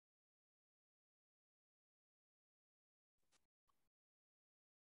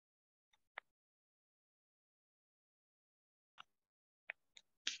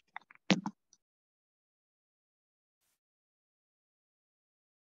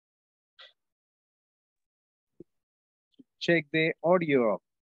check the audio.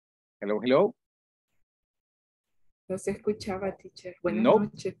 Hello, hello. No se escuchaba, teacher. Buenas Nope.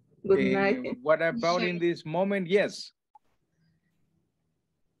 noches. Good night. What about in this moment? Yes.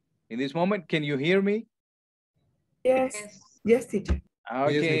 In this moment, can you hear me? Yes. Yes, teacher.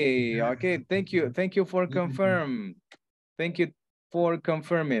 Okay, okay. Thank you. Thank you for confirm. Thank you for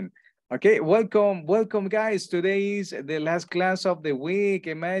confirming. Okay, welcome guys. Today is the last class of the week.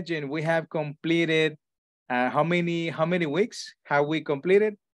 Imagine we have completed how many weeks have we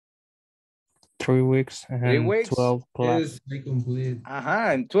completed? 3 weeks 3 and weeks. 12 class. Yes, I complete.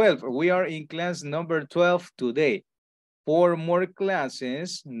 And 12. We are in class number 12 today. 4 more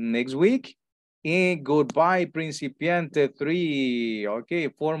classes next week. And goodbye, Principiante 3. Okay,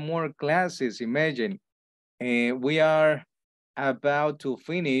 4 more classes, imagine. And we are about to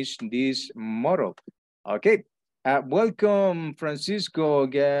finish this model. Okay. Welcome, Francisco,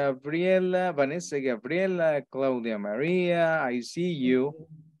 Gabriela, Vanessa, Gabriela, Claudia Maria. I see you.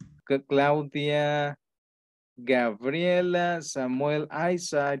 Claudia, Gabriela, Samuel,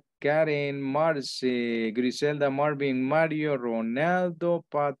 Isaac, Karen, Marce, Griselda, Marvin, Mario, Ronaldo,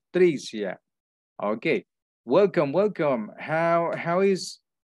 Patricia. Okay, welcome. How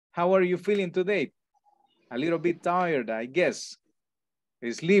are you feeling today? A little bit tired, I guess.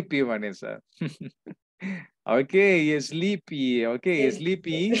 Sleepy, Vanessa. Okay, sleepy. Okay,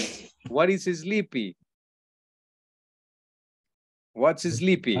 sleepy is, what is sleepy? What's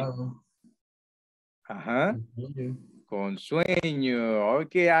sleepy? Uh-huh. Con sueño.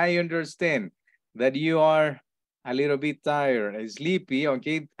 Okay, I understand that you are a little bit tired, sleepy.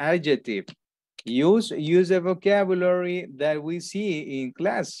 Okay, adjective. Use the vocabulary that we see in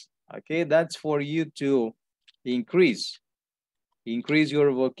class. Okay, that's for you to increase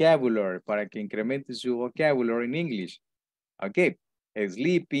your vocabulary, para que incremente su vocabulary in English. Okay,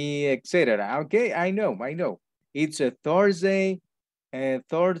 sleepy, etc. Okay, I know. It's a Thursday.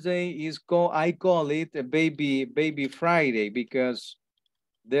 Thursday is I call it a baby Friday because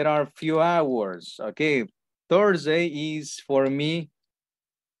there are few hours. Okay, Thursday is for me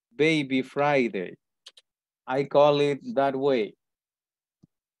baby Friday. I call it that way.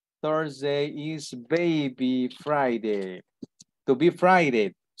 Thursday is baby Friday. To be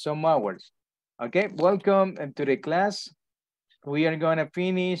Friday, some hours. Okay, welcome to the class. We are gonna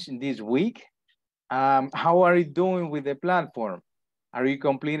finish this week. How are you doing with the platform? Are you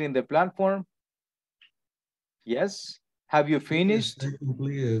completing the platform? Yes. Have you finished? Yes, I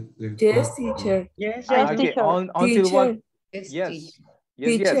completed. Yes, teacher. Yes, Okay, teacher. until what? Yes, Yes.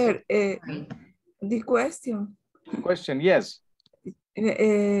 Teacher, the question. Question, yes.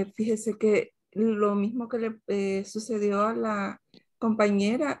 Fíjese que lo mismo que le sucedió a la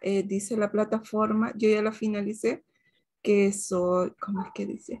compañera, dice la plataforma, yo ya la finalicé, que soy, ¿cómo es que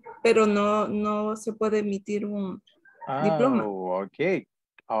dice? Pero no se puede emitir un diploma.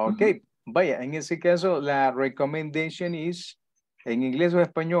 Ok. Vaya, en ese caso, la recommendation is, ¿en inglés o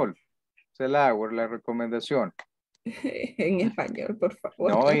español? Se la hago, la recomendación. En español, por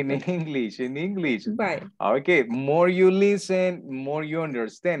favor. No, en English. Bye. Okay, more you listen, more you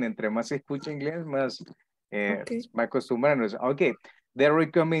understand. Entre más escucha inglés, más va acostumbrarnos. Okay, the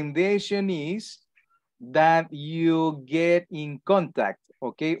recommendation is that you get in contact,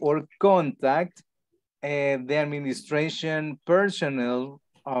 okay, or contact the administration personnel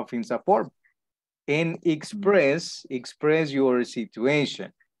of INSAFORP and express your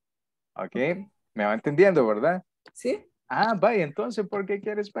situation. Okay, me va entendiendo, ¿verdad? Sí. Vaya, entonces, ¿por qué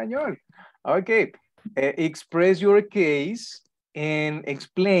quiere español? Okay, express your case and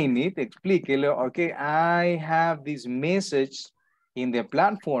explain it, explíquelo. Okay, I have this message in the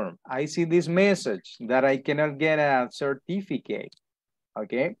platform. I see this message that I cannot get a certificate.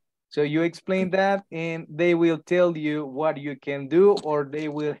 Okay, so you explain that and they will tell you what you can do or they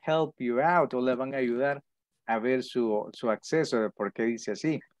will help you out o le van a ayudar a ver su acceso de por qué dice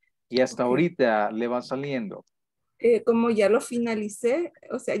así. Y hasta ahorita le va saliendo. Como ya lo finalicé,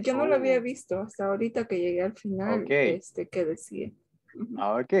 o sea, yo no lo había visto hasta ahorita que llegué al final, que decía.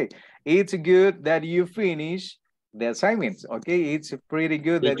 Okay, it's good that you finish the assignments, okay? It's pretty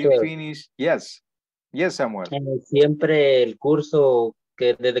good that you finish, yes, Samuel. Siempre el curso,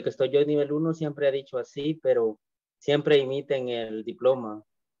 que desde que estoy yo en nivel 1, siempre ha dicho así, pero siempre imiten el diploma.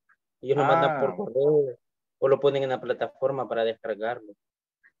 Ellos lo mandan por correo o lo ponen en la plataforma para descargarlo.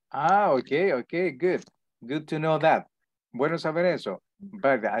 Okay, good. Good to know that. Bueno saber eso.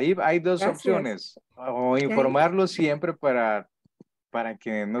 But ahí hay dos opciones. O informarlo siempre para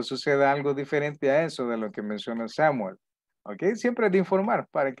que no suceda algo diferente a eso de lo que menciona Samuel. Ok, siempre de informar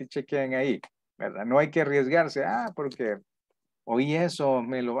para que chequeen ahí, ¿verdad? No hay que arriesgarse, porque oí eso,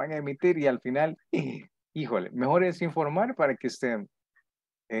 me lo van a emitir y al final Híjole, mejor es informar para que estén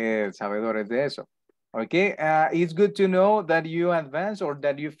sabedores de eso. Okay, it's good to know that you advance or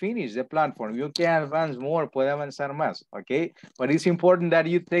that you finish the platform. You can advance more, puede avanzar más, okay? But it's important that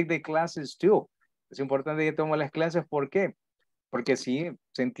you take the classes too. Es importante que tome las clases, ¿por qué? Porque sí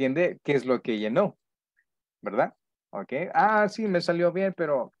se entiende qué es lo que llenó, ¿verdad? Okay, sí, me salió bien,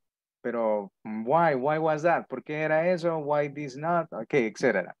 pero why was that? ¿Por qué era eso? Why this not? Okay,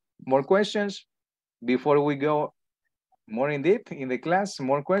 etc. More questions before we go more in deep in the class?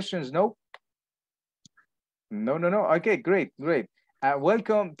 More questions? No? No. Okay, great.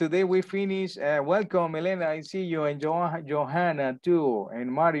 Welcome. Today we finish. Welcome, Elena. I see you, and Johanna too, and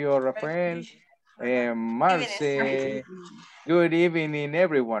Mario, Rafael, Marce. Good evening,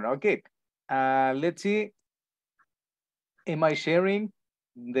 everyone. Okay, let's see. Am I sharing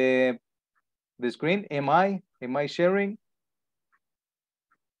the screen? Am I sharing?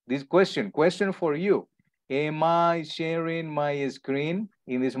 This question for you. Am I sharing my screen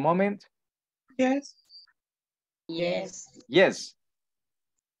in this moment? Yes. Yes.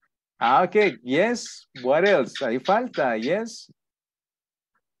 Okay, yes. What else? Ahí falta, yes.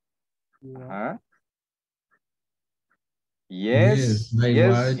 Yes. I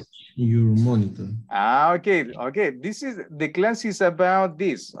watch your monitor. Okay. The class is about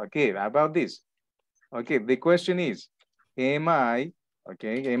this. Okay, about this. Okay, the question is, am I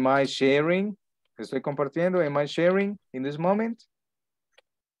sharing? Estoy compartiendo. Am I sharing in this moment?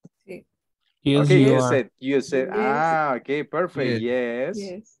 Sí. Yes, okay, you said. Yes. Okay, perfect. Yes.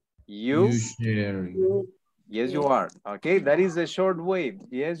 You sharing. Yes, you are. Okay, that is the short way.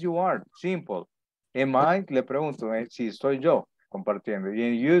 Yes, you are. Simple. Am I? Le pregunto si estoy yo compartiendo.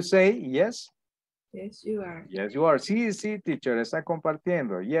 And you say yes? Yes, you are. Yes, you are. Sí, teacher, está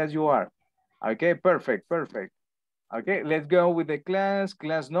compartiendo. Yes, you are. Okay, perfect. Okay, let's go with the class.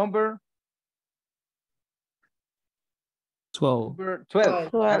 Class number? 12. Number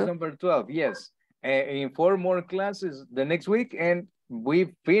 12. Class number 12, yes. In 4 more classes the next week, and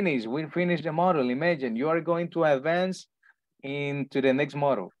we finish the model. Imagine you are going to advance into the next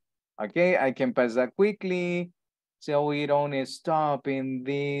model. Okay, I can pass that quickly so we don't stop in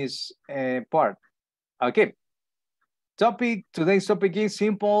this part. Okay, today's topic is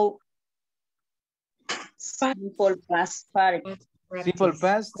simple past practice. Simple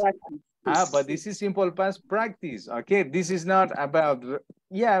past? But this is simple past practice. Okay, this is not about,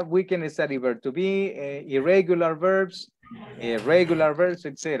 we can study verb to be, irregular verbs, regular verbs,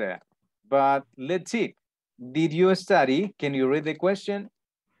 etc. But let's see. Did you study? Can you read the question?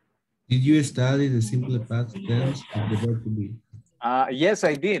 Did you study the simple past tense of the verb to be? Yes,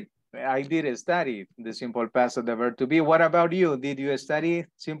 I did. I did study the simple past of the verb to be. What about you? Did you study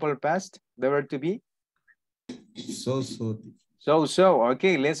simple past, the verb to be? So.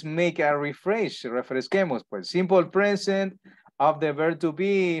 Okay, let's make a refresh. Refresquemos, pues. Simple present of the verb to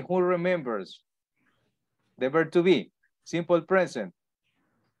be. Who remembers? The verb to be. Simple present.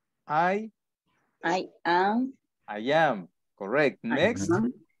 I am. Correct. Next.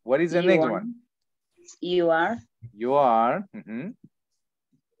 What is the next one? You are. Mm-hmm.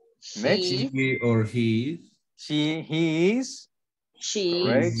 Next. She or he is. He is. She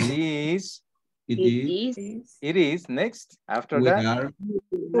correct. is. She is. It is. Next. After we that.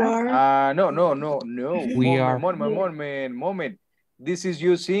 Are. No. We are. Moment. This is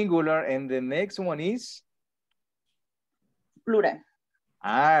you singular, and the next one is? Plural.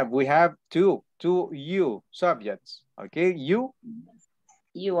 We have two you subjects. Okay, you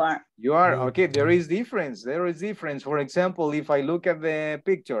are. Okay, there is difference. For example, if I look at the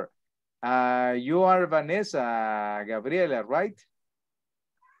picture, you are Vanessa Gabriela, right?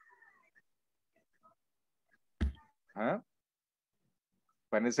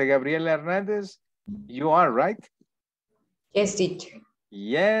 Vanessa Gabriela Hernandez, you are, right? Yes, teacher.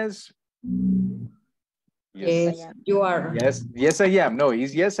 Yes, you are. Yes, I am. No,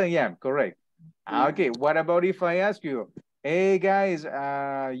 it's yes, I am. Correct. Okay, what about if I ask you, hey guys,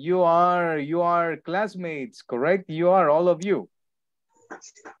 you are classmates, correct? You are, all of you.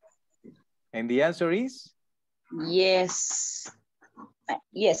 And the answer is? Yes.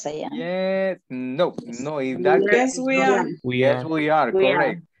 Yes, I am. Yes. No. Yes, we are. Yes, we are.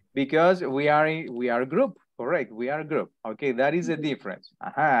 Correct. Because we are group. Correct. We are group. Okay, that is the difference.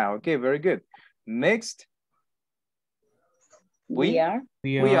 Okay, very good. Next. We are.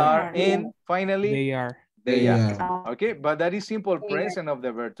 And finally, they are. Okay, but that is simple present of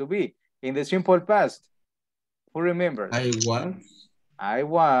the verb to be. In the simple past, who remembers? I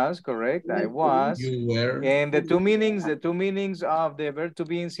was, correct. I was. You were. And the two meanings of the verb to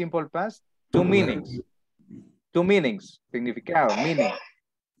be in simple past, two meanings. Significado, meaning.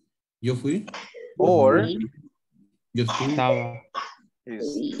 Yo fui. or Yo estuve. Estaba.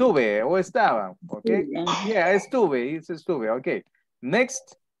 estuve o estaba. Okay. Yeah, estuve. It's estuve. Okay.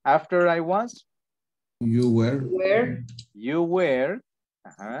 Next, after I was. You were. Where? You were.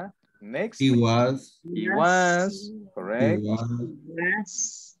 Next. He was. He was. Correct. He was.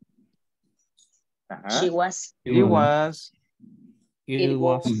 Yes. Uh-huh. She was. He was. It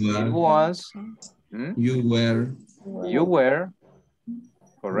was. It was. You were. You were.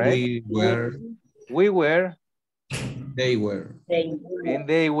 Correct. We were. We were. They were. And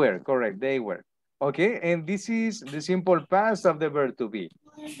they were. Correct. They were. Okay. And this is the simple past of the verb to be.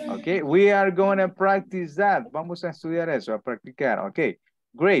 Okay. We are going to practice that. Vamos a estudiar eso, a practicar. Okay.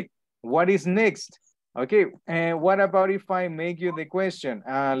 Great. What is next? Okay. And what about if I make you the question?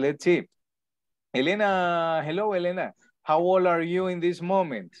 Let's see. Elena. Hello, Elena. How old are you in this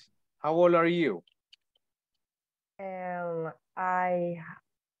moment? How old are you?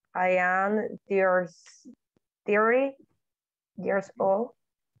 I am 30 years old.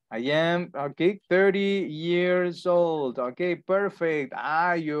 I am, okay, 30 years old. Okay, perfect.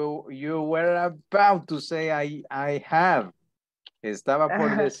 You were about to say I have. Estaba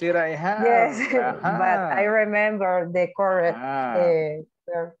por decir I have. Yes, but I remember the correct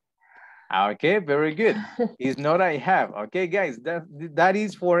verb. Okay, very good. It's not I have. Okay, guys, that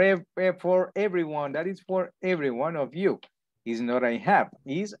is for everyone. That is for every one of you. It's not I have,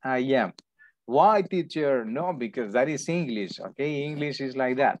 it's I am. Why, teacher? No, because that is English. Okay, English is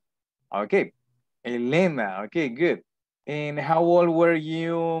like that. Okay, Elena. Okay, good. And how old were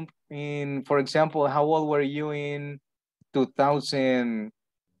you in, for example, how old were you in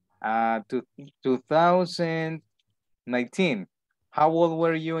 2019? How old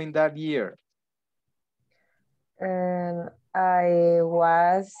were you in that year? And I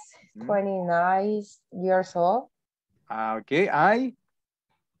was 29 years old. Okay, I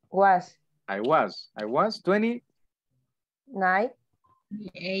was 20? 9.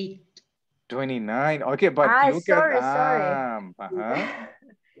 29. Okay, but look sorry.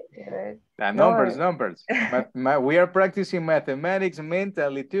 at numbers. But we are practicing mathematics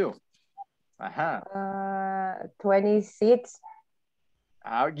mentally too. 26.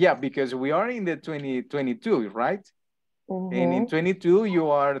 Yeah, because we are in the 2022, right? Mm-hmm. And in 22, you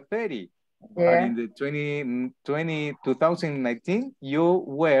are 30. Yeah. But in the 2019, you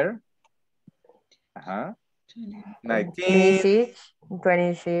were 19.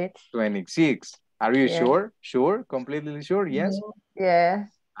 26. Are you sure? Sure? Completely sure? Yes? Yeah.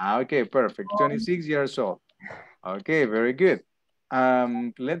 Okay, perfect. 26 years old. Okay, very good.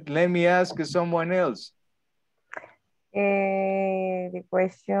 Let me ask someone else. The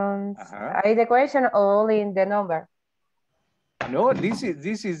questions. The question only in the number. No, this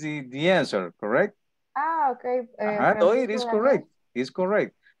is the answer, correct? Okay. No, it is correct. It's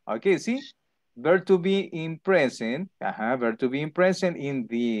correct. Okay, see, verb to be in present. Verb to be in present in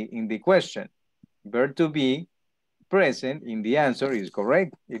the question. Verb to be present in the answer is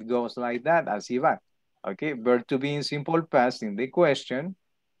correct. It goes like that, así va. Okay, verb to be in simple past in the question.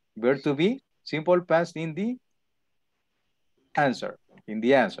 Verb to be simple past in the answer.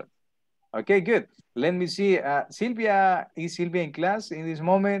 Okay, good. Let me see. Sylvia, is Sylvia in class in this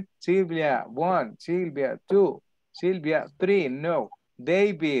moment? Sylvia 1, Sylvia 2, Sylvia 3, no.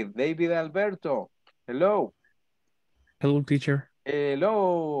 David Alberto, hello. Hello, teacher.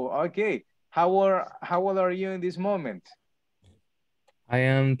 Hello, okay. How old are you in this moment? I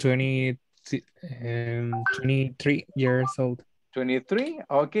am 23 years old. 23,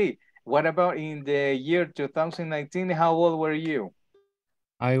 okay. What about in the year 2019? How old were you?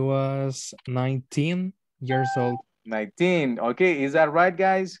 I was 19 years old. 19, okay. Is that right,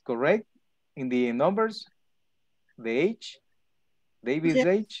 guys? Correct? In the numbers? The age? David's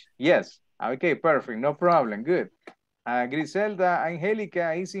age? Yes. Okay, perfect. No problem. Good. Griselda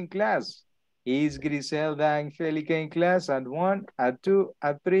Angelica is in class. Is Griselda Angelica in class at 1, at 2,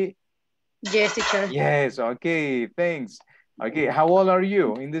 at 3? Yes, teacher. Yes, okay, thanks. Okay, how old are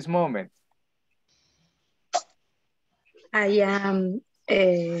you in this moment? I am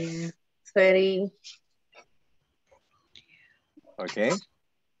 30. Okay.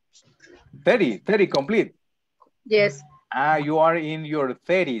 30 complete. Yes. You are in your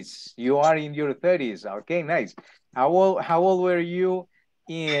 30s. You are in your 30s. Okay, nice. How old were you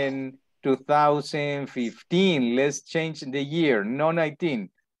in 2015? Let's change the year. No 19.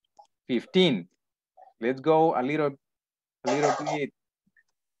 15. Let's go a little bit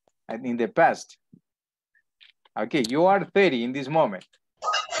in the past. Okay, you are 30 in this moment.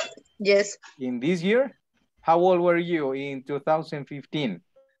 Yes. In this year, how old were you in 2015?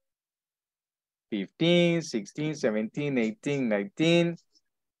 15, 16, 17, 18, 19,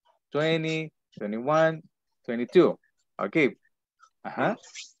 20, 21, 22. Okay. Uh-huh.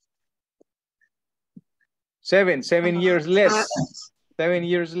 7 years less. 7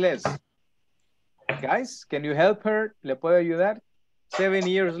 years less. Guys, can you help her? ¿Le puedo ayudar? 7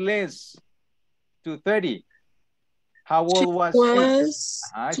 years less to 30. How old was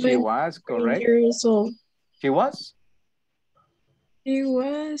she? She was, correct. Years old. She was? She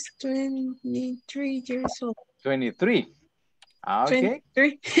was 23 years old. 23. Okay.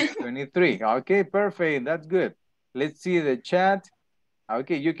 23. 23. Okay, perfect. That's good. Let's see the chat.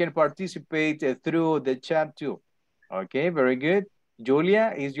 Okay, you can participate through the chat too. Okay, very good.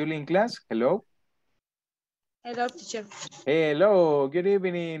 Julia, is Julia in class? Hello. Hello, teacher. Hello, good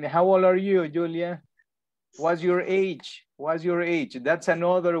evening. How old are you, Julia? What's your age? What's your age? That's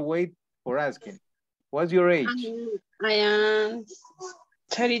another way for asking. What's your age? I am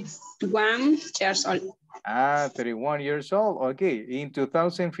 31 years old. 31 years old. Okay, in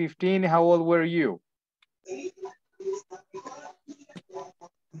 2015, how old were you?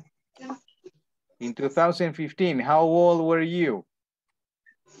 In 2015, how old were you?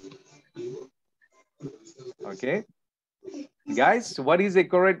 Okay. Guys, what is the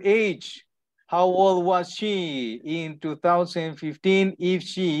correct age? How old was she in 2015 if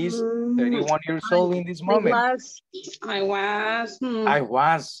she is 31 years old in this moment? I was.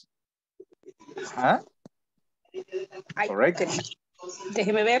 Huh? Correct.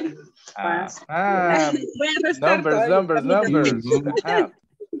 Déjeme ver. Numbers.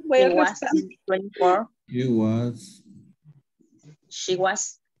 He was 24. She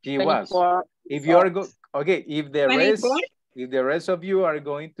was. 24. If you are okay, if the rest of you are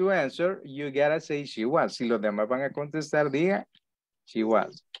going to answer, you gotta say she was. Si los demás van a contestar, diga she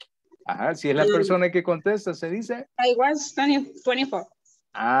was. Ajá, si es la persona que contesta, se dice. I was 24.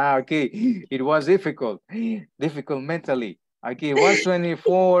 Okay. It was difficult mentally. Okay, it was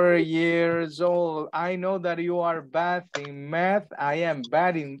 24 years old. I know that you are bad in math. I am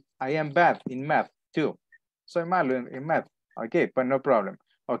bad in math too. Soy malo en math. Okay, but no problem.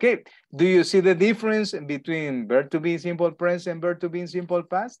 Okay, do you see the difference between verb to be in simple present and verb to be in simple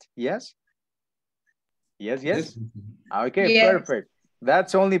past? Yes? Yes. Okay, yes. Perfect.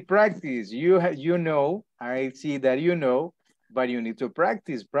 That's only practice. You know, I see that you know, but you need to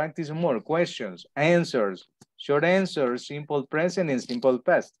practice more questions, answers, short answers, simple present and simple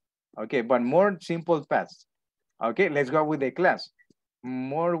past. Okay, but more simple past. Okay, let's go with the class.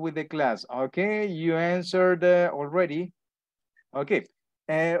 More with the class. Okay, you answered already. Okay,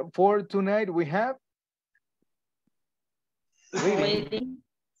 for tonight we have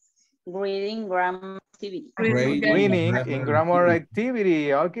reading grammar activity. Reading and grammar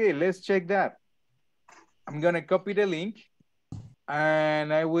activity. Okay, let's check that. I'm gonna copy the link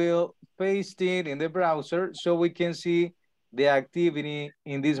and I will paste it in the browser so we can see the activity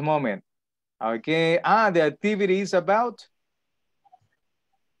in this moment. Okay, the activity is about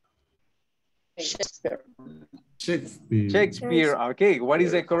Shakespeare. Okay, what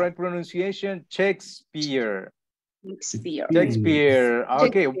is the correct pronunciation? Shakespeare.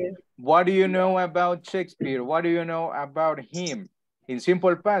 Okay, what do you know about Shakespeare? What do you know about him? In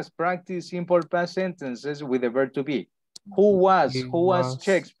simple past, practice simple past sentences with the verb to be. Who was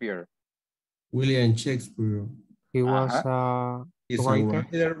Shakespeare? William Shakespeare. He was a writer.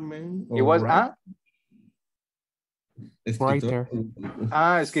 He was a writer. Escritor,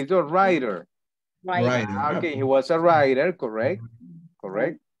 writer. Okay, he was a writer, correct.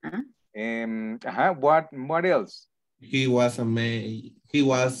 What else? He was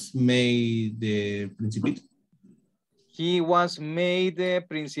made the Principito. He was made the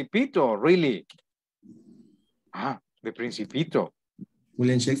Principito, really? The Principito.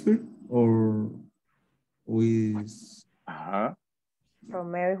 William Shakespeare or with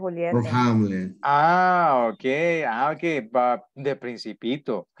Romeo y Julieta. Or Hamlet. Okay, but the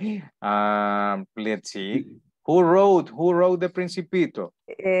Principito. Let's see. Who wrote the Principito?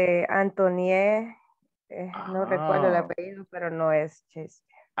 Antoine, no recuerdo el apellido, pero no es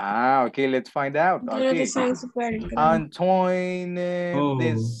Shakespeare. Okay, let's find out. Okay. Antoine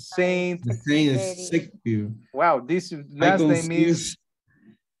the Saint Shakespeare. Wow, this last name is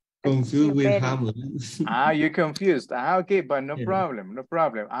confused with Hamlet. You're confused. Okay, but no problem.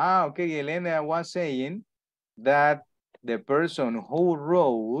 Okay, Elena was saying that the person who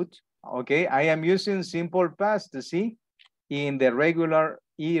wrote, okay, I am using simple past, see, in the irregular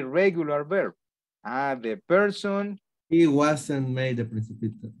verb. The person. He wasn't made the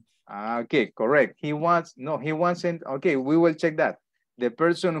Principito. Okay, correct. He wasn't. Okay, we will check that. The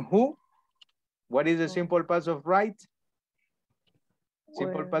person who, what is the simple past of right?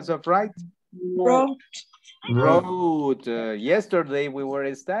 Simple past of right? Wrote. Yesterday we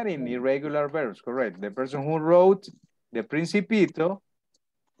were studying irregular verbs, correct. The person who wrote the Principito.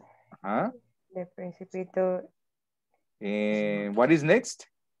 The Principito. And what is next?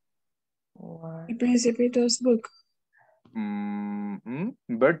 The Principito's book.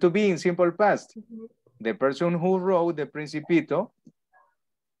 Verb to be in simple past. The person who wrote the Principito.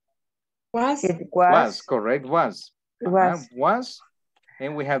 Was. It was. Correct, was. Was.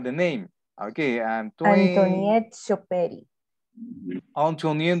 And we have the name. Okay, Antoniette Choperi.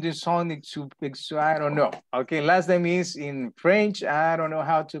 Antoniette de Sonic, I don't know. Okay, last name is in French. I don't know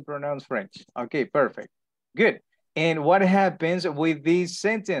how to pronounce French. Okay, perfect. Good. And what happens with this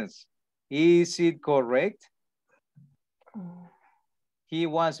sentence? Is it correct? He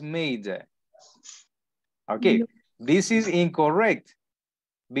was made. Okay, this is incorrect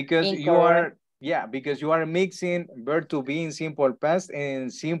because you are, because you are mixing verb to be in simple past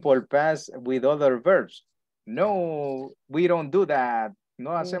and simple past with other verbs. No, we don't do that.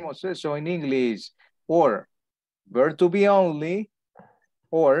 No hacemos eso en English. Or verb to be only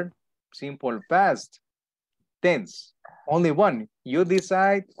or simple past tense. Only one. You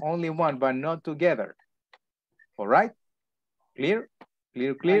decide only one, but not together. All right? Clear?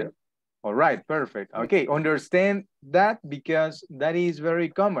 Clear, clear? All right, perfect. Okay, understand that because that is very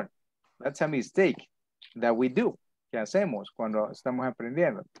common. That's a mistake that we do. ¿Qué hacemos cuando estamos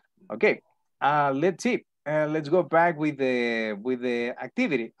aprendiendo? Okay, let's see. Let's go back with the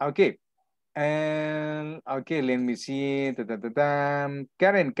activity. Okay. And okay, let me see.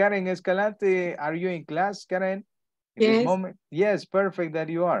 Karen Escalante, are you in class, Karen? In this moment? Yes, perfect that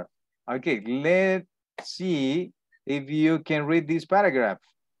you are. Okay, let's see if you can read this paragraph.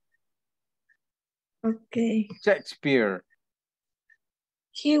 Okay. Shakespeare.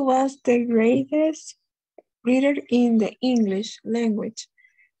 He was the greatest reader in the English language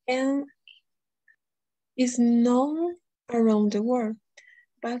and is known around the world.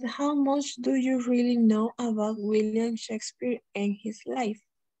 But how much do you really know about William Shakespeare and his life?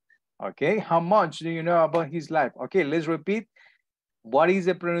 Okay, how much do you know about his life? Okay, let's repeat. What is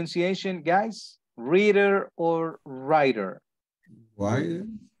the pronunciation, guys? Reader or writer? Writer.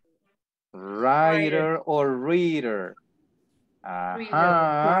 Writer or reader?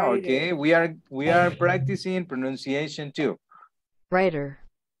 Okay, we are practicing pronunciation too. Writer.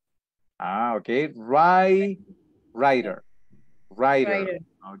 Okay, writer.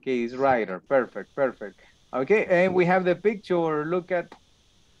 Okay, it's writer. Perfect. Okay, and we have the picture. Look at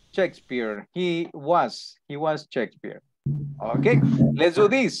Shakespeare. He was Shakespeare. Okay, let's do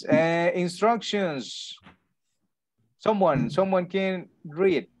this. Instructions. Someone can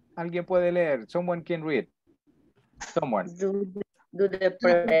read. Alguien puede leer. Someone can read. Someone. Do the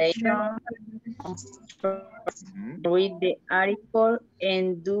preparation, read the article,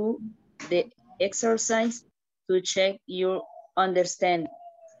 and do the exercise to check your understanding.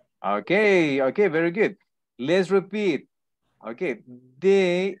 Okay, very good. Let's repeat. Okay,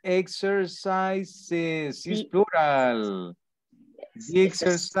 the exercises is plural. The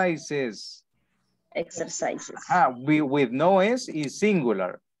exercises. With no S is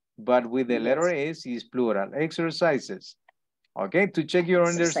singular, but with the letter S is plural. Exercises. Okay, to check your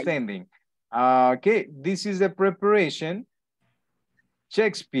understanding. Okay, this is the preparation.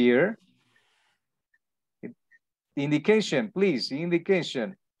 Shakespeare. Indication, please,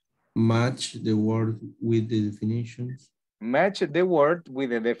 indication. Match the word with the definitions. Match the word with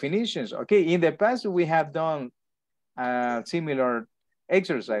the definitions. Okay, in the past we have done similar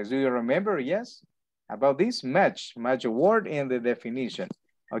exercise. Do you remember? Yes, about this match a word and the definition.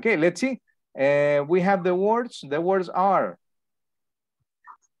 Okay, let's see. We have the words. The words are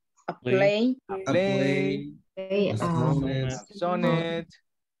a play, a sonnet,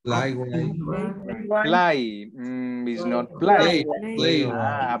 playwright. Play is not play.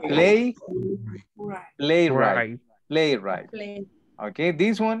 Playwright. Okay,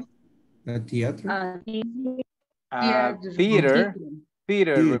 this one. Theater. Theater.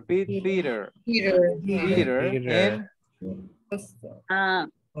 Repeat theater.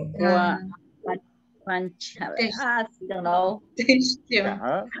 And don't know.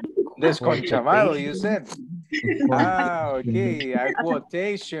 Desconchavado, you said. Okay, a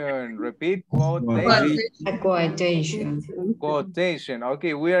quotation. Repeat quotation. Quotation.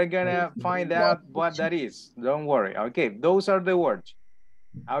 Okay, we are gonna find out what that is. Don't worry. Okay, those are the words.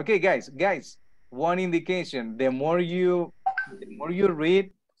 Okay, guys, one indication. The more you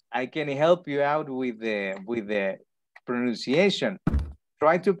read, I can help you out with the pronunciation.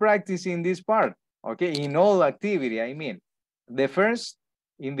 Try to practice in this part. Okay, in all activity, I mean. The first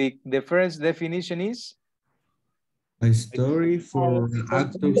definition is A story for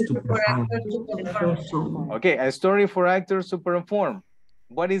actors to perform. Okay, a story for actors to perform.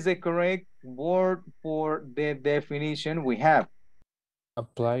 What is the correct word for the definition we have? A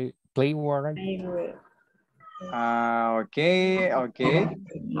playwright. Okay.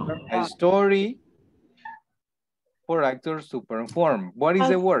 A story for actors to perform. What is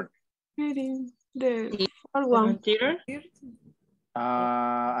the word? Reading the one. Theater?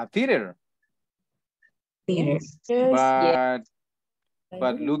 A theater. Yes.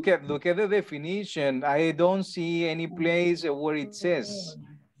 But look at the definition. I don't see any place where it says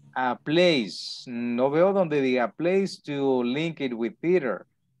a place. No veo donde diga place to link it with theater.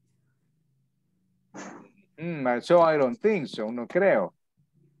 So I don't think so. No creo.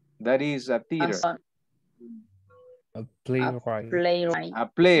 That is a theater. A playwright. A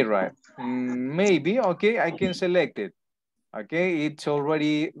playwright. Maybe. Okay, I can select it. Okay, it's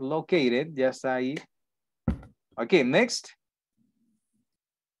already located. Ya está ahí. Okay, next.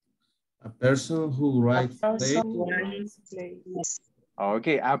 A person who writes plays.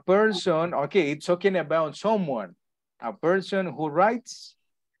 Okay, a person. Okay, it's talking about someone. A person who writes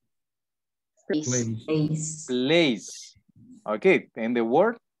plays. Okay, and the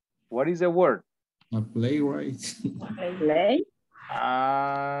word? What is the word? A playwright. Play.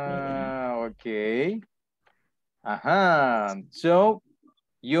 Okay. So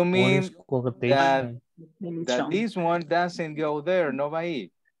you mean that this one doesn't go there, no va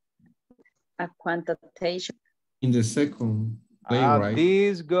ahí. A quantitation. In the second playwright.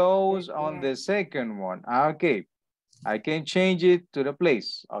 This goes on the second one. Okay. I can change it to the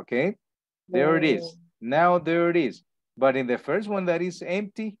place. Okay. There it is. Now there it is. But in the first one that is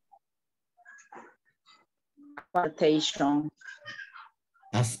empty. Quotation.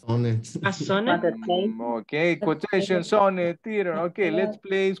 A sonnet. A sonnet? Okay, quotation, sonnet, theater. Okay, let's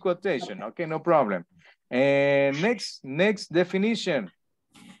place quotation. Okay, no problem. And next definition.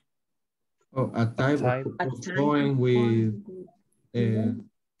 Oh, a type of poem with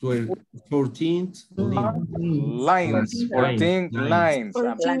 14 lines. 14 lines.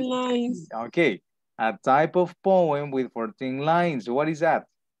 14 lines. Okay, a type of poem with 14 lines. What is that?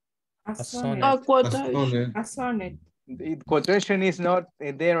 A quotation. A sonnet. Quotation is not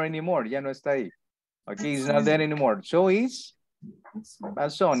there anymore. Ya no está ahí. Okay, it's not there anymore. So it's a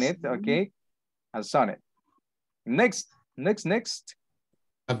sonnet. Okay, a sonnet. Next.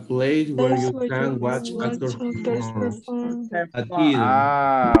 A place where you can watch actors perform. A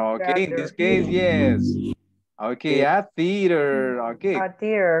theater. Okay, in this case, yes. Okay, a theater. Okay. A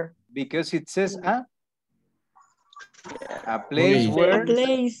theater. Because it says a place where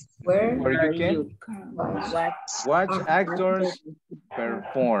you can watch actors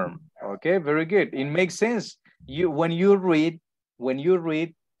perform. Okay, very good. It makes sense. When you read,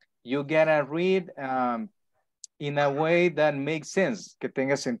 you gotta read in a way that makes sense, que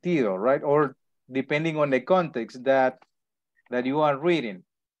tenga sentido, right? Or depending on the context that you are reading.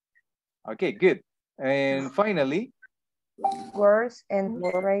 Okay, good. And finally, words and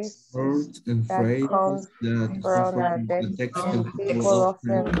phrases that come from the text and people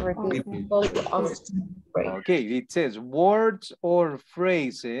often repeat. Okay, it says words or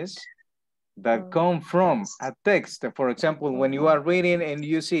phrases that come from a text. For example, when you are reading and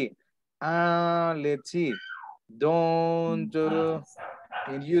you see, let's see, don't,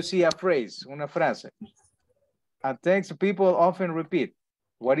 and you see a phrase, una frase. A text people often repeat.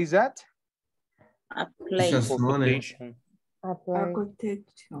 What is that? A place. A quotation.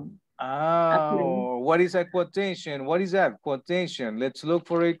 What is a quotation? What is that? Quotation. Let's look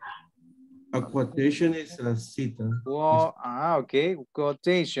for it. A quotation is a cita. Well, okay.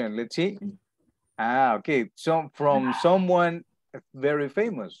 Quotation. Let's see. Okay. So from someone very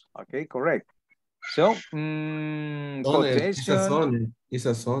famous. Okay, correct. So, quotation. It's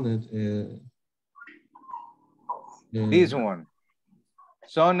a sonnet. This one.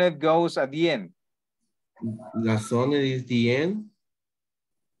 Sonnet goes at the end. La sonnet is the end.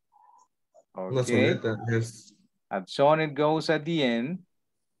 Okay. A sonnet goes at the end.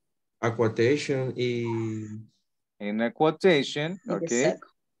 A quotation is... In a quotation, okay.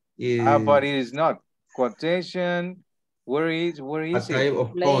 But it is not. Quotation, where is it? A type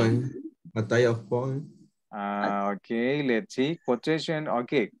of poem. A type of poem. Okay, let's see. Quotation,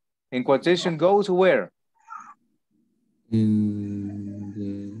 okay. And quotation goes where?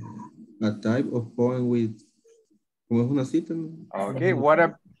 In a type of poem with... ¿Cómo es una cita? Okay,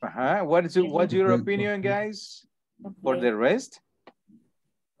 what's your opinion, guys? For the rest?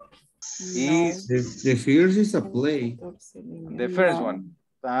 The first is a play. The first one.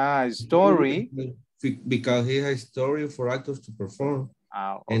 Story. Because he has a story for actors to perform.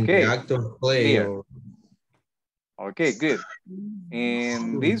 Okay. And the actors play. Okay, good.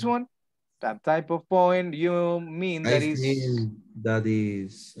 And this one, that type of poem, you mean that is... That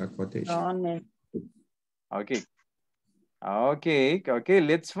is a quotation. Okay. Okay,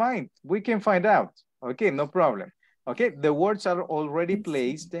 let's find. We can find out. Okay, no problem. Okay, the words are already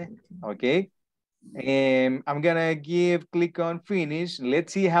placed. Okay. And I'm gonna click on finish.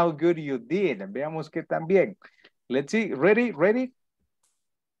 Let's see how good you did. Veamos qué tan bien. Let's see, ready?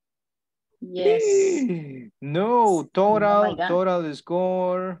 Yes. No, total, Oh my God. total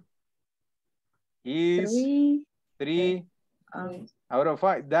score is 3 out of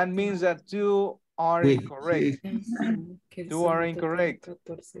 5. That means that 2 are incorrect. 2 are incorrect. So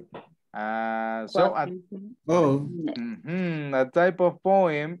a type of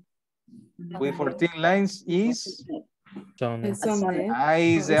poem with 14 lines is El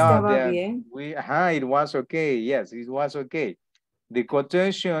it was okay. Yes, it was okay. The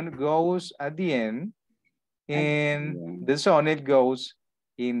quotation goes at the end, and the sonnet goes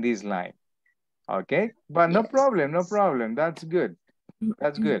in this line. Okay, but no problem, no problem. That's good.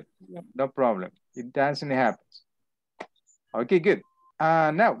 That's good. No problem. It doesn't happen. Okay, good.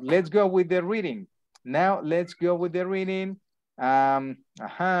 Now let's go with the reading.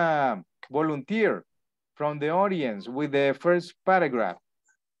 Volunteer from the audience with the first paragraph.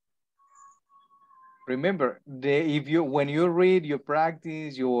 Remember, when you read, you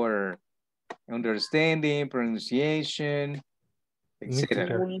practice your understanding, pronunciation,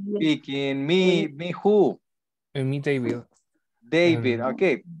 etc. Speaking. Me, who? Me, David. David.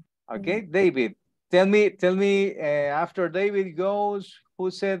 Okay, David. Tell me. After David goes,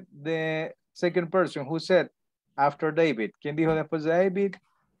 who said the second person? Who said after David? ¿Quién dijo después de David?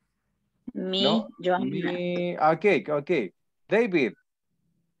 Me, no? Johanna. Me. Okay. David.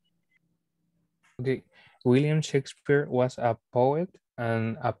 Okay. William Shakespeare was a poet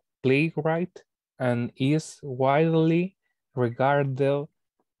and a playwright and is widely regarded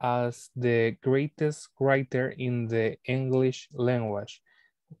as the greatest writer in the English language.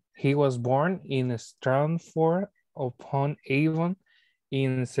 He was born in Stratford-upon-Avon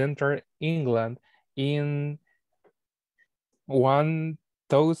in central England in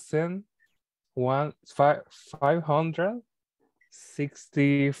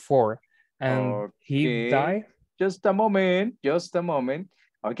 1564, and he died. Just a moment.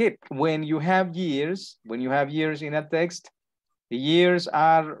 Okay, when you have years in a text, the years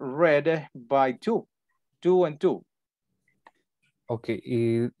are read by 2 and 2. Okay,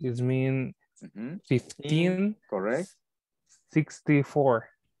 it means 15. Correct. 64.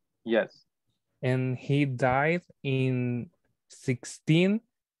 Yes. And he died in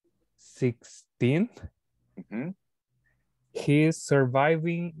 1616. His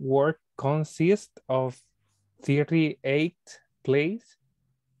surviving work consists of 38 plays,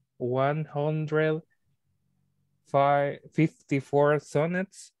 154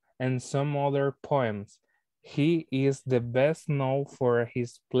 sonnets, and some other poems. He is the best known for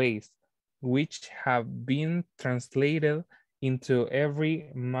his plays, which have been translated into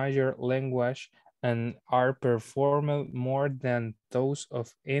every major language and are performed more than those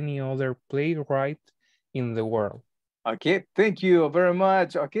of any other playwright in the world. Okay, thank you very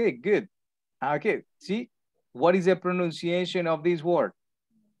much. Okay, good. Okay, see, what is the pronunciation of this word?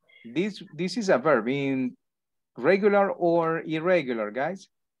 This is a verb in regular or irregular, guys?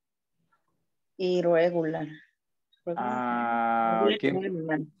 Irregular. Okay.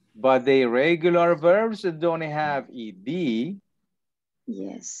 But the irregular verbs don't have ed.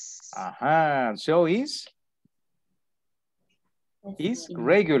 Yes. So is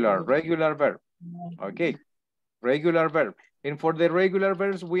regular verb. Okay, regular verb. And for the regular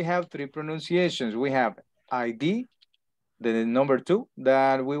verbs, we have 3 pronunciations. We have id, the number 2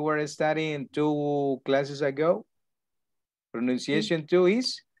 that we were studying 2 classes ago. Pronunciation 2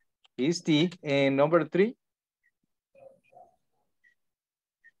 is t, and number 3?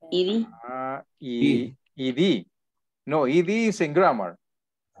 ed. ed. No, ed is in grammar.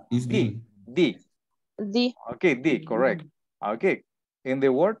 Is D. Okay, D, correct. Okay, in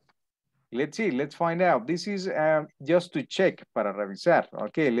the word, let's see, let's find out. This is just to check, para revisar.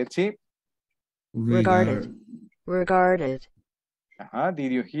 Okay, let's see. Regarded.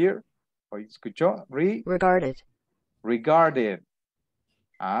 Did you hear? ¿Escuchó? Regarded.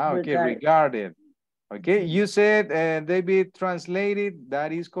 Okay, regarded. Okay, you said, David translated,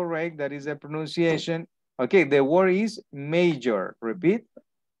 that is correct, that is the pronunciation. Okay, the word is major. Repeat.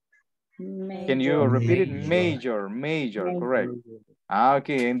 Major. Can you repeat it? Major, correct.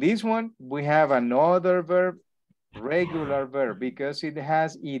 Okay, in this one, we have another verb, regular verb, because it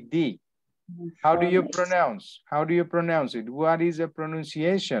has ed. How do you pronounce? It? What is the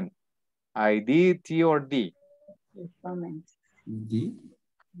pronunciation? ID, T, or D? Performance. D.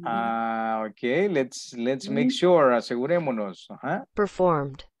 Okay, let's make sure. Asegurémonos.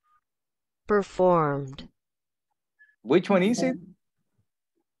 Performed. Performed. Which one is it?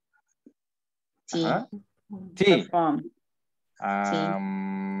 T. T. Perform.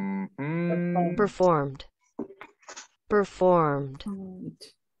 Performed. Performed.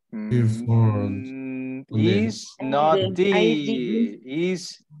 Is not D.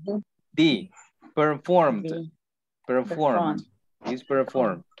 Is D. Performed. Performed. Is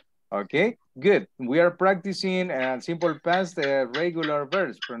performed. Okay, good. We are practicing simple past regular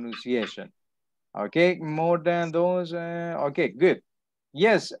verbs pronunciation. Okay, more than those. Okay, good.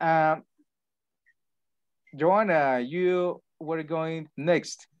 Yes, Joanna, you were going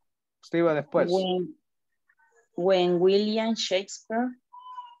next. Usted iba después. When William Shakespeare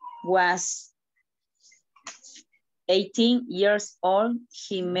was 18 years old,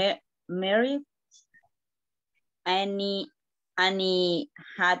 he married Annie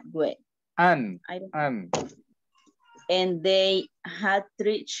Hathaway. And they had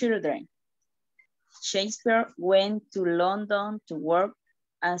 3 children. Shakespeare went to London to work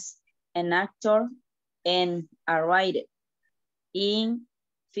as an actor and arrived in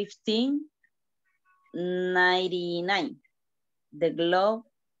 1599. The Globe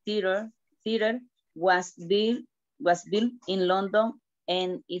Theatre was built in London,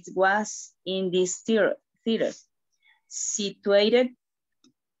 and it was in this theater situated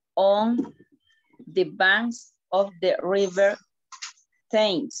on the banks of the river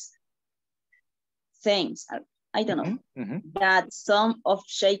Thames. I don't know, that some of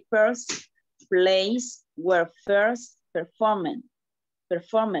Shakespeare's plays were first performed. No,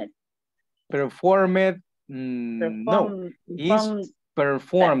 is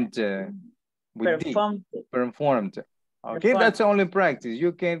performed. Performed. Okay, that's only practice.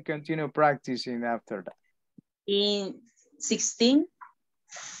 You can continue practicing after that. In 16.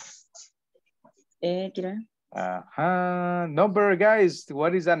 Number, guys.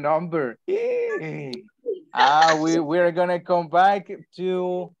 What is a number? We're gonna come back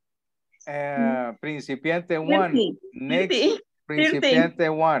to Principiante 1. Next, Principiante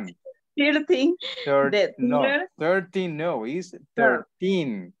 1. 13. 13. No, it's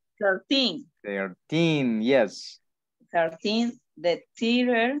 13. 13, yes. 13. The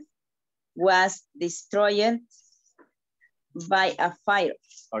theater was destroyed by a fire.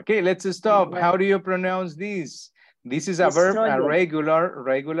 Okay, let's stop. How do you pronounce this? This is a verb, a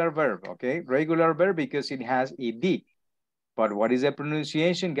regular verb, okay? Regular verb because it has ed. But what is the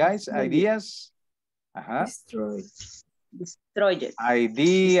pronunciation, guys? Ideas? Destroyed.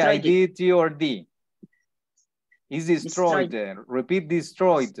 ID, T, or D? Is destroyed. Repeat,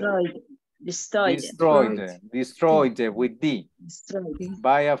 destroyed. Destroyed with D.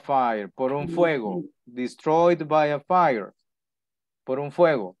 By a fire. Por un fuego. Destroyed by a fire. Por un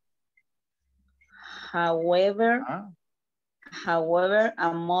fuego. However,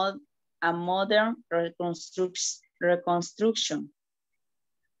 a modern reconstruction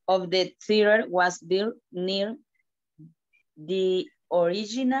of the theater was built near the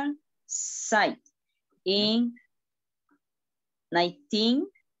original site in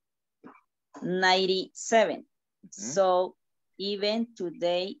 1997. So even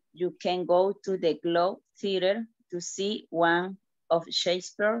today, you can go to the Globe Theater to see one of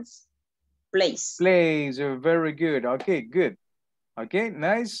Shakespeare's plays. Very good. Okay, good. Okay,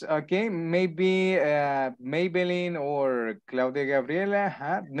 nice. Okay, maybe Maybelline or Claudia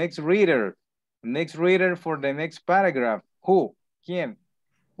Gabriela. Next reader for the next paragraph. Who? ¿Quién?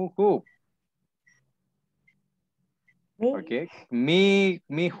 Who? Me. Okay,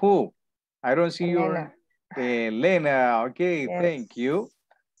 me who? I don't see your Lena. Okay, yes. Thank you.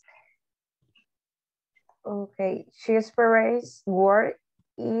 Okay, Shakespeare's work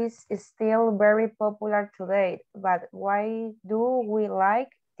is still very popular today, but why do we like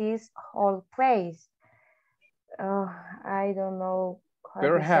this whole place? I don't know.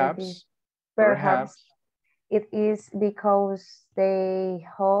 Perhaps it is because they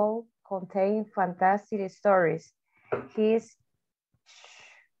all contain fantastic stories. His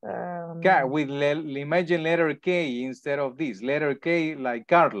with imagine letter K instead of this. Letter K like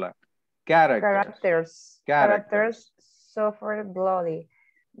Carla. Characters suffer bloody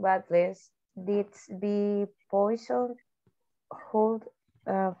battles, deeds be poisoned, whole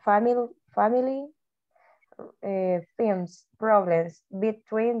family themes, problems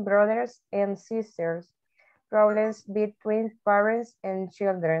between brothers and sisters, problems between parents and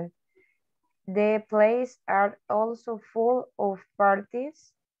children. The plays are also full of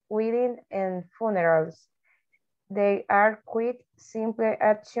parties, weddings, and funerals. They are quite simple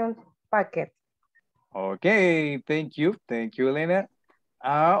action packed. Okay, thank you, Elena.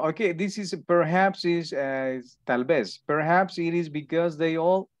 Okay, this is perhaps is tal vez. Perhaps it is because they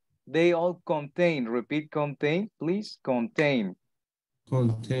all contain. Repeat contain, please. Contain.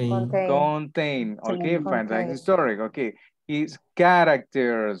 Contain. Contain. Okay, Contain. fantastic. Historic. Okay, is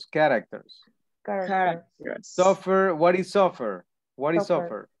characters. Characters. Suffer. What is suffer? What is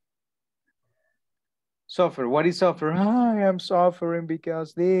suffer? Suffer. What is suffer? I am suffering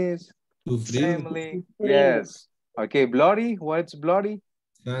because this. Sufrir. Family. Yes. Okay, bloody. What's bloody?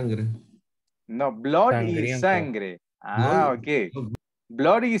 Sangre. No, blood is Sangriento. sangre. Blood. Okay.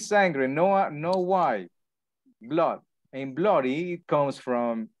 Blood is sangre. No, no why. Blood. And bloody, it comes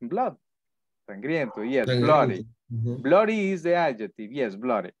from blood. Sangriento. Yes, Sangriento. bloody. Mhm. Bloody is the adjective. Yes,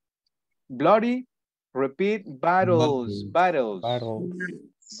 bloody. Bloody. Repeat. Battles. Battles. Battles.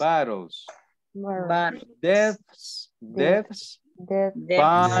 Battles. Battles. Deaths. Deaths. Death.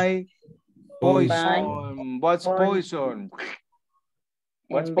 By Poison. poison. What's poison?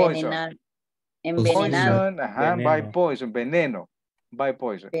 What's poison? Envenenado. Poison, by Veneno. poison, veneno, by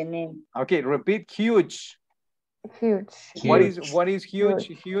poison. Veneno. Okay, repeat, huge. Huge. What is huge?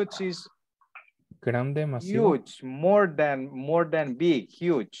 Huge is Grande, masivo. huge, more than big,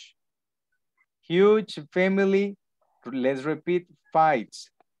 huge. Huge family. Let's repeat, fights.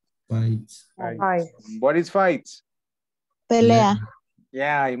 Fights. Fights. What is fights? Pelea.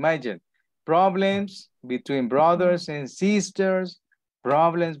 Yeah, imagine. Problems between brothers and sisters.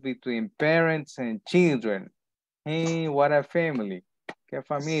 Problems between parents and children. Hey, what a family. Qué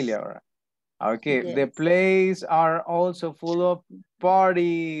familia ahora. Okay, Yes. the plays are also full of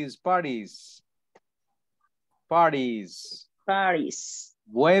parties. Paris.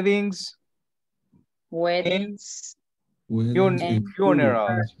 Weddings. Weddings. And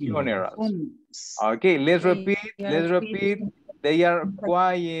Funerals. Funerals. Okay, let's Okay, repeat. yeah, Let's repeat. They are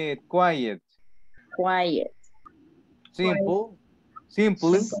quiet. Quiet. Simple.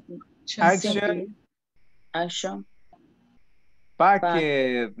 Simply. Action. Action.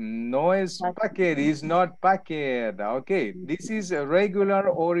 Packet. No es packet. It's not packet. Okay. This is a regular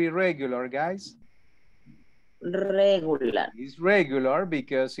or irregular, guys. Regular. It's regular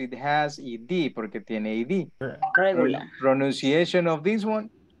because it has ed, porque tiene ed. Regular. Pronunciation of this one.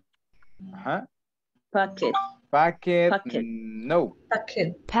 Packet. Packet. Packet. No.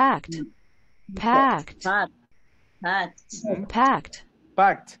 Packet. Packed. Packed. Packed. Packed.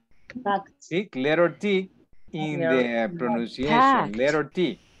 Packed. Packed. See, letter T in the pronunciation. Packed. Letter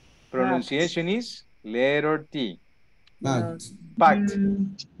T. Pronunciation is letter T. Packed. Packed.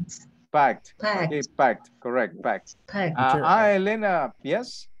 Packed. Packed. Okay, packed. Correct. Packed. Packed. Elena,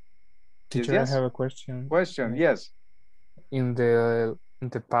 yes? Teacher, Yes. I have a question. Question, yes. In the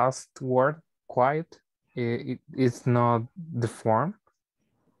past word, quiet, it's not the form.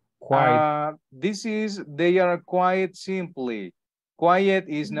 Quiet. They are quiet simply. Quiet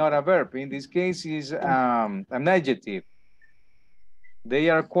is not a verb. In this case is an adjective. They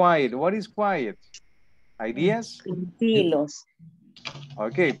are quiet. What is quiet? Ideas? Tranquilos.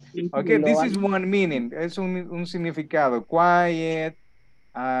 Okay. Okay, this is one meaning. Es un significado. Quiet.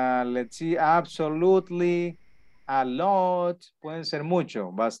 Let's see, absolutely, a lot, pueden ser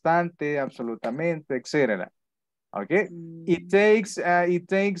mucho, bastante, absolutamente, etc. Okay, it takes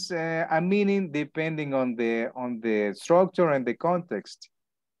a meaning depending on the structure and the context.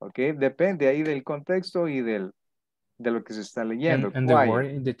 Okay, depende ahí del contexto y de lo que se está leyendo. And the word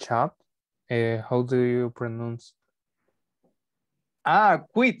in the chat, how do you pronounce?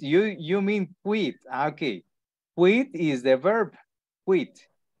 Quit. You mean quit. Okay, quit is the verb. Quit.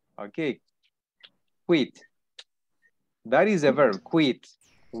 Okay. Quit. That is a verb. Quit.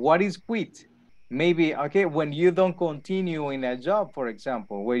 What is quit? Maybe, okay, when you don't continue in a job, for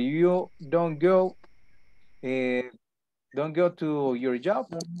example, where you don't go to your job.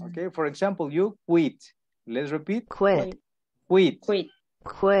 Okay, for example, you quit. Let's repeat. Quit. Quit. Quit.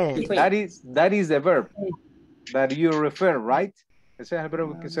 Quit. That is the verb that you refer, right? Ese es el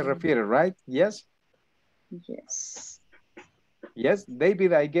verbo que se refiere, right? Yes? Yes. Yes,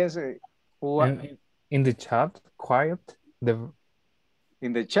 David, I guess. And in the chat, quiet.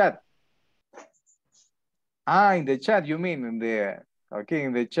 In the chat. In the chat, you mean in the, okay,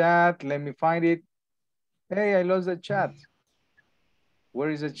 in the chat, let me find it. Hey, I lost the chat. Where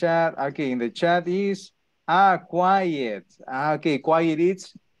is the chat? Okay, in the chat is, quiet. Okay, quiet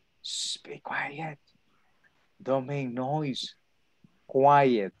is, shh, be quiet. Don't make noise.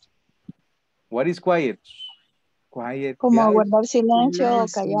 Quiet. What is quiet? Quiet. Como guys. guardar silencio o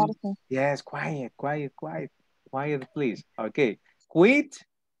callarse. Yes, quiet, quiet, quiet. Quiet, please. Okay. Quit.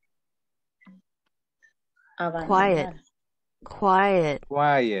 Quiet. Quiet.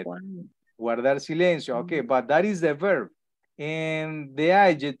 Quiet. Guardar silencio. Okay, but that is the verb. And the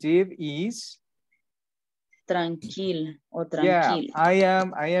adjective is? Tranquil o Yeah,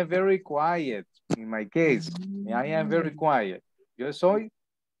 tranquilo. I am very quiet in my case. I am very quiet. Yo soy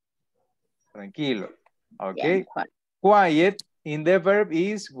tranquilo. Okay. Yeah, Quiet in the verb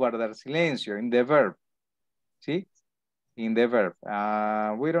is guardar silencio in the verb. See? In the verb.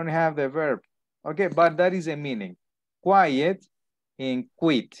 We don't have the verb. Okay, but that is a meaning. Quiet and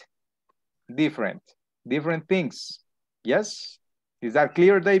quit. Different things. Yes? Is that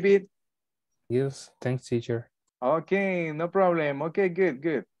clear, David? Yes, thanks, teacher. Okay, no problem. Okay,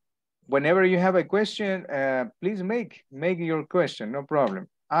 good. Whenever you have a question, please make your question, no problem.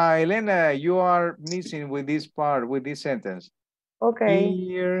 Elena, you are missing with this part, with this sentence. Okay,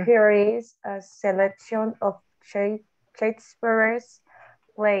 here is a selection of Shakespeare's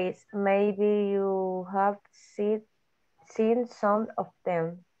plays. Maybe you have seen some of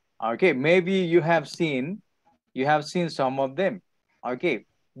them. Okay, maybe you have seen some of them. Okay,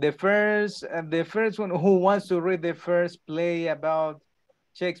 the first one, who wants to read the first play about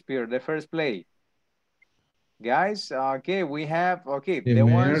Shakespeare, the first play? Guys, okay, we have, okay, The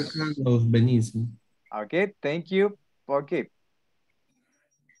Merchant of Venice. Okay, thank you. Okay.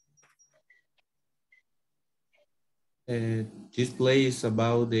 This play is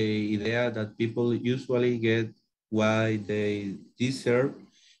about the idea that people usually get what they deserve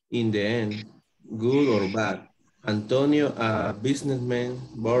in the end, good or bad. Antonio, a businessman,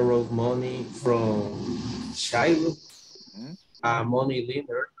 borrowed money from Shiloh, a money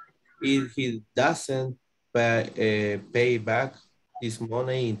lender. If he doesn't pay back his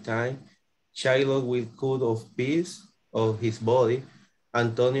money in time, Shiloh will cut off piece of his body.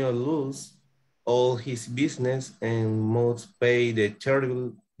 Antonio loses all his business and must pay the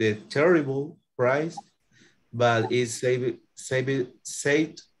terrible price, but is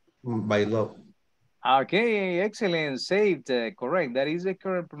saved by love. Okay, excellent. Saved, correct. That is the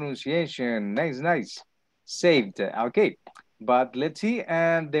correct pronunciation. Nice. Saved, okay. But let's see,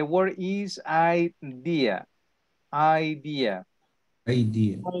 and the word is idea. Idea,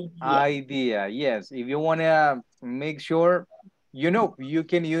 yes. If you want to make sure, you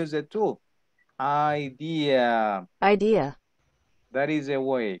can use the tool. Idea. That is a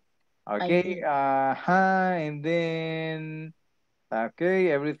way. Okay, and then,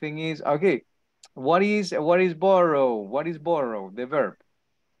 okay, everything is, okay. What is borrow? What is borrow? The verb.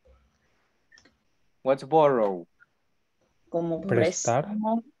 What's borrow? Como Prestar.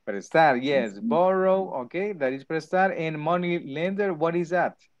 Prestar, yes. Borrow, okay, that is prestar. And money lender, what is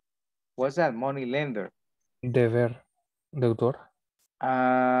that? What's that? Money lender. Deber. Deudor.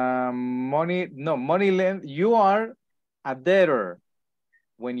 Money lend. You are a debtor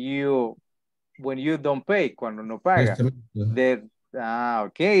when you don't pay, cuando no paga.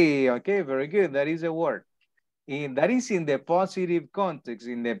 Okay, very good. That is a word. That is in the positive context.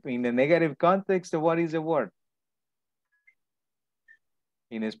 In the negative context, what is the word?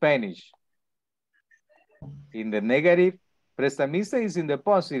 In Spanish. In the negative, prestamista is in the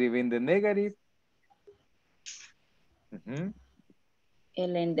positive. In the negative.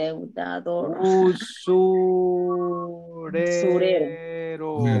 El endeudador. Usurero.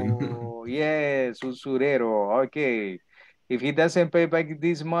 Yes, usurero. Okay. If he doesn't pay back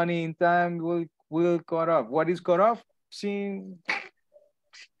this money in time, we'll cut off. What is cut off?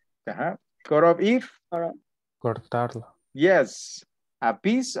 Cut off if? Cortarlo. Yes, a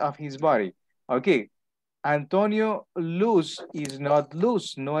piece of his body. Okay. Antonio lose is not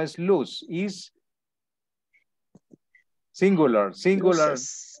lose. No es lose. Is singular.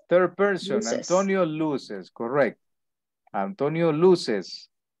 Loses. Third person. Loses. Antonio loses. Correct. Antonio loses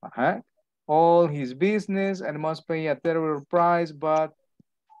all his business and must pay a terrible price, but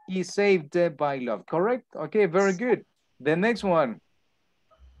he saved it by love. Correct? Okay, very good. The next one.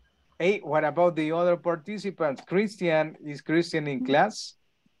 Hey, what about the other participants? Christian, is Christian in class?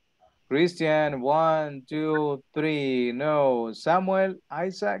 Christian, 1, 2, 3. No. Samuel,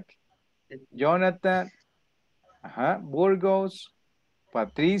 Isaac, Jonathan, Burgos,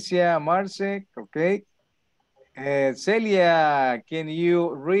 Patricia, Marce, okay. Celia, can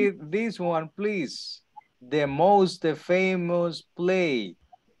you read this one, please? The most famous play.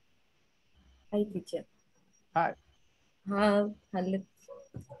 Hi, teacher. Hi. Hamlet.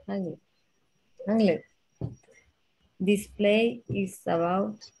 This play is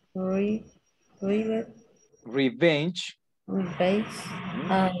about revenge, and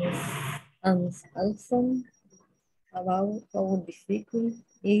also about how difficult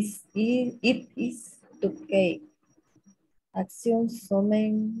it is to take action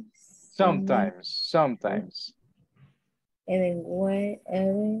sometimes. Sometimes. Even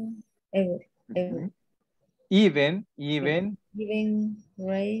ever, Even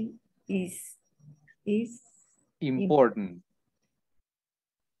rate is important.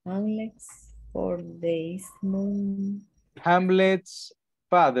 Hamlet's for the small. Hamlet's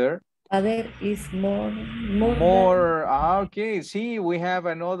father. Father is More. Okay, see, we have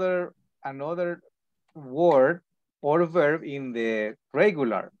another word or verb in the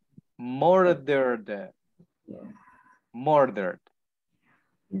regular. Murdered. Murdered.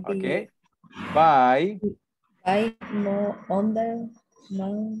 Okay. By another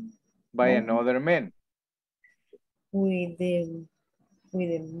man. With the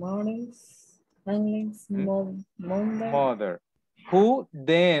mother's mother. Who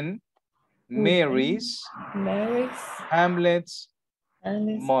then marries Hamlet's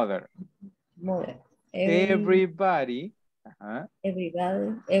mother. Everybody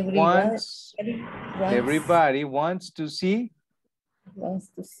wants to see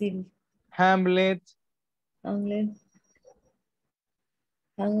Hamlet.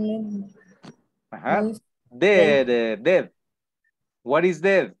 Dead. What is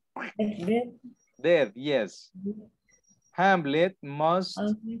dead? Dead, yes. Hamlet must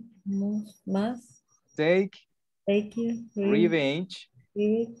take revenge,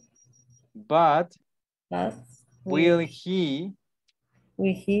 but will he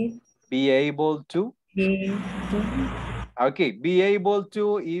be able to? Okay, be able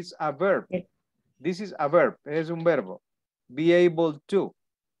to is a verb. This is a verb, es un verbo. Be able to.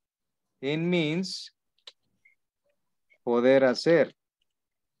 It means poder hacer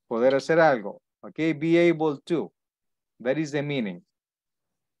algo. Okay, be able to. That is the meaning.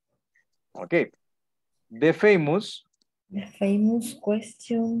 Okay. The famous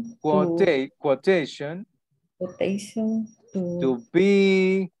question quotation to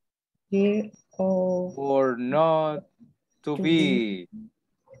be or not to be.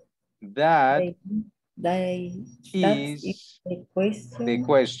 That is the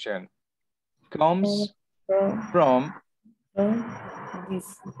question. Comes from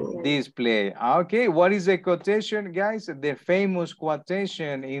display. Okay, what is the quotation, guys? The famous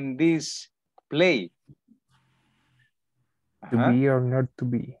quotation in this play. To be or not to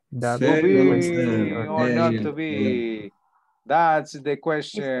be. To be or not to be. That's the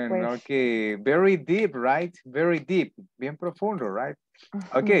question. Okay, very deep, right? Very deep. Bien profundo, right?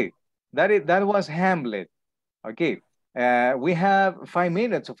 Okay, that was Hamlet. Okay, we have 5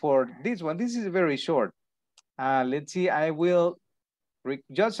 minutes for this one. This is very short. Let's see, I will,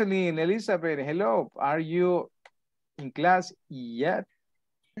 Jocelyn, Elizabeth, hello. Are you in class yet?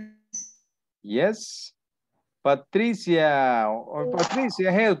 Yes. Patricia,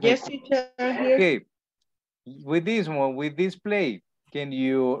 help me. Yes, teacher, here. Okay, with this one, with this play, can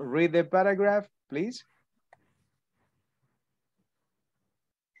you read the paragraph, please?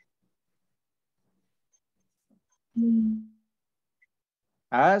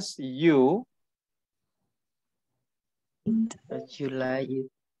 As you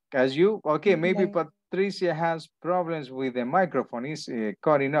okay, maybe Patricia has problems with the microphone, it's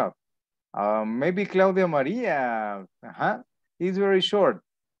cutting off. Maybe Claudia Maria, it's very short.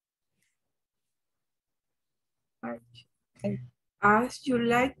 As you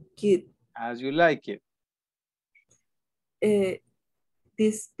like it. As you like it.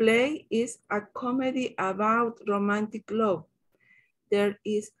 This play is a comedy about romantic love. There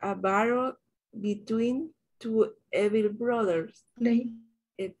is a battle between two evil brothers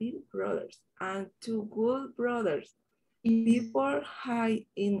and two good brothers. People hide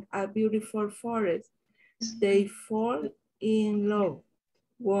in a beautiful forest. They fall in love.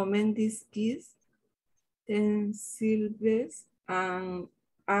 Women disguise themselves and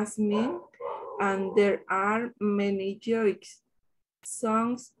as men, and there are many jokes,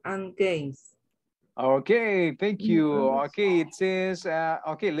 songs, and games. Okay, thank you. Okay, it says,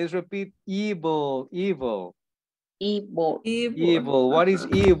 okay, let's repeat evil. What is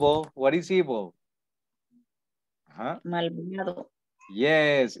evil? What is evil? Malvado.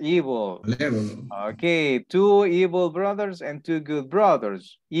 Yes, evil. Okay, two evil brothers and two good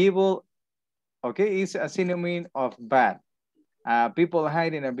brothers. Evil, okay, is a synonym of bad. People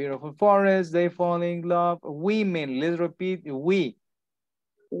hide in a beautiful forest. They fall in love. Women, let's repeat,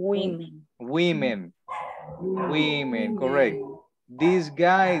 Women, correct. These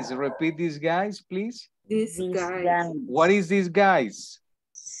guys, repeat these guys, please. These guys. What is these guys?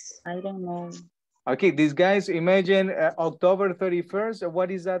 I don't know. Okay, these guys, imagine October 31st. What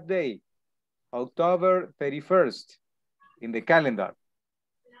is that day? October 31st in the calendar.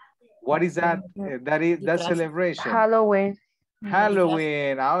 What is that? That celebration? Halloween.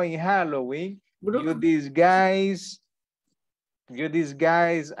 Halloween. Oh, in Halloween, these guys You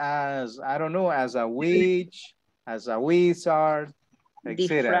disguise as, I don't know, as a witch, as a wizard,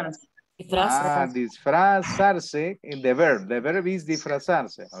 etc. Disfrazarse in the verb. The verb is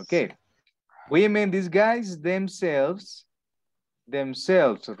disfrazarse. Okay. Women disguise themselves.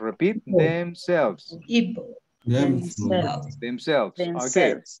 Repeat, themselves. Themselves.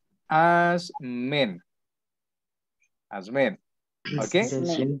 Okay. As men. Okay.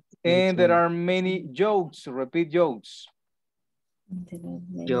 And there are many jokes. Repeat jokes.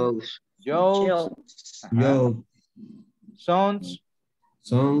 Jokes. Songs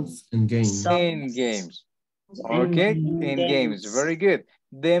and games. Okay, in games. Very good.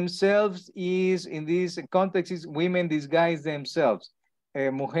 Themselves is, in this context, is women disguise themselves.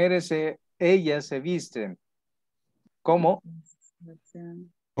 Mujeres, ellas se visten. ¿Cómo?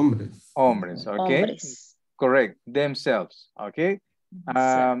 Hombres, okay. Correct, themselves, okay.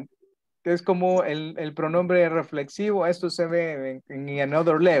 Es como el pronombre reflexivo. Esto se ve en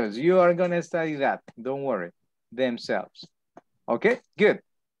another levels. You are going to study that. Don't worry. Themselves. Okay, good.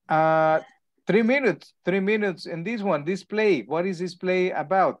 3 minutes. 3 minutes in this one. This play. What is this play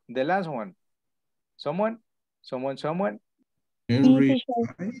about? The last one. Someone? Henry.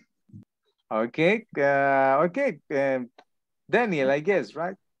 Okay. Okay. Daniel, I guess,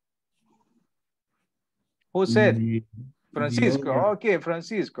 right? Who said? Francisco. Okay,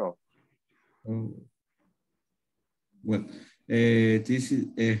 Francisco. Well, this is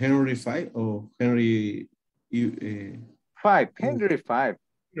Henry 5 or Henry 5. Henry 5.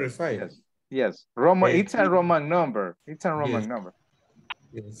 Henry 5. Yes. Roman. It's a Roman number. It's a Roman number.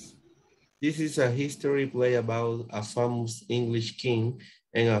 Yes. This is a history play about a famous English king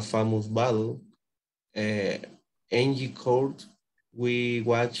and a famous battle. Angie Court. We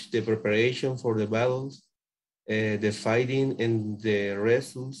watch the preparation for the battles, the fighting and the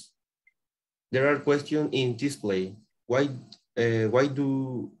results. There are questions in this play. Why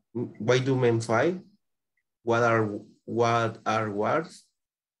do men fight? What are wars?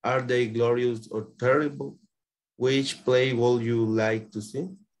 Are they glorious or terrible? Which play would you like to see?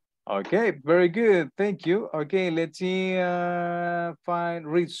 Okay, very good. Thank you. Okay, let's see. Find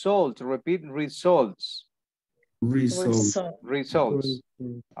results. Repeat results. Results.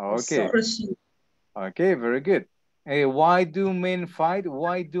 Okay. Okay, very good. Hey, why do men fight?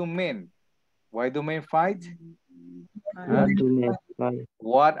 Why do men fight?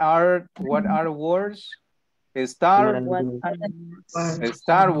 What are wars? Star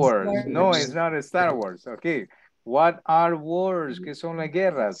Wars. No, it's not a Star Wars. Okay. What are wars? ¿Qué son las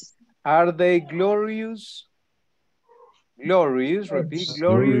guerras? Are they glorious? Glorious, repeat,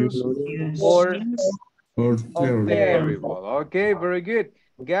 glorious or terrible. Okay, very good.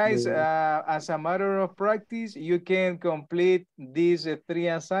 Guys, as a matter of practice, you can complete these 3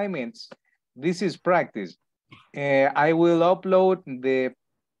 assignments. This is practice. I will upload the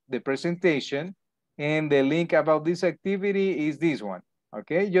presentation, and the link about this activity is this one.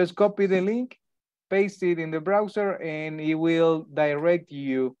 Okay, just copy the link, paste it in the browser, and it will direct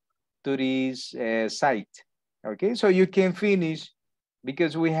you to this site. Okay, so you can finish,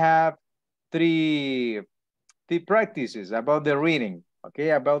 because we have 3 practices about the reading.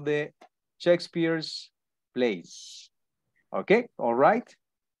 Okay, about the Shakespeare's plays. Okay, all right.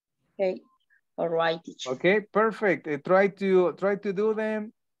 Okay, all right. Okay, perfect. Try to do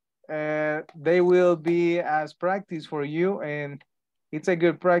them. They will be as practice for you, and it's a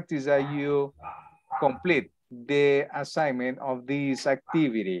good practice that you complete the assignment of this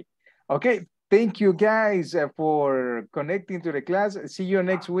activity. Okay, thank you guys for connecting to the class. See you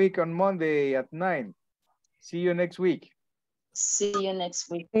next week on Monday at 9. See you next week. See you next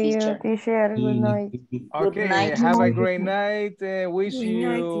week, See teacher. you, teacher. Good night. Okay, Good night. have a great night. Wish Good you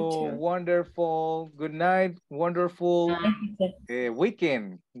night, teacher. wonderful good night, wonderful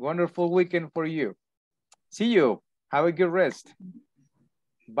weekend. Wonderful weekend for you. See you. Have a good rest.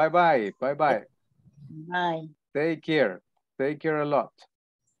 Bye-bye. Bye-bye. Bye. Take care. Take care a lot.